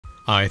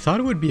I thought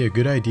it would be a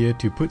good idea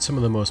to put some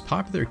of the most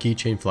popular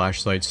keychain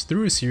flashlights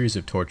through a series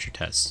of torture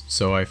tests,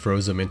 so I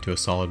froze them into a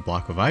solid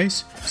block of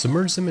ice,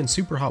 submerged them in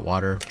super hot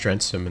water,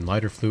 drenched them in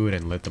lighter fluid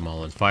and lit them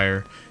all on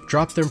fire,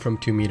 dropped them from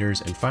 2 meters,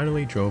 and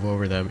finally drove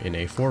over them in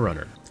a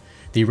 4Runner.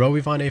 The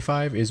Rovivan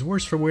A5 is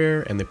worse for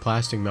wear and the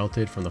plastic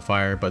melted from the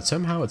fire, but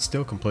somehow it's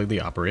still completely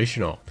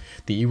operational.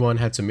 The E1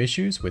 had some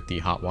issues with the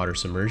hot water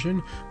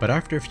submersion, but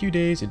after a few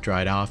days it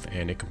dried off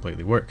and it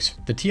completely works.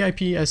 The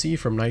TIP SE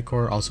from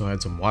Nightcore also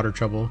had some water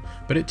trouble,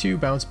 but it too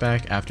bounced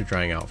back after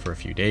drying out for a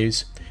few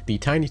days. The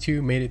Tiny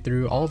 2 made it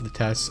through all of the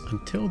tests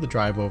until the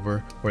drive over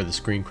where the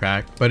screen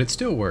cracked, but it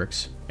still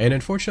works. And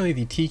unfortunately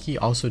the Tiki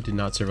also did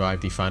not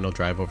survive the final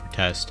drive over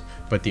test,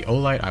 but the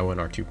Olight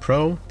i1R2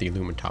 Pro, the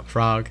Lumen Top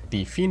Frog,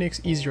 the Phoenix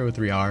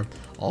E03R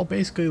all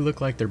basically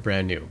look like they're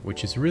brand new,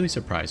 which is really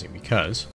surprising because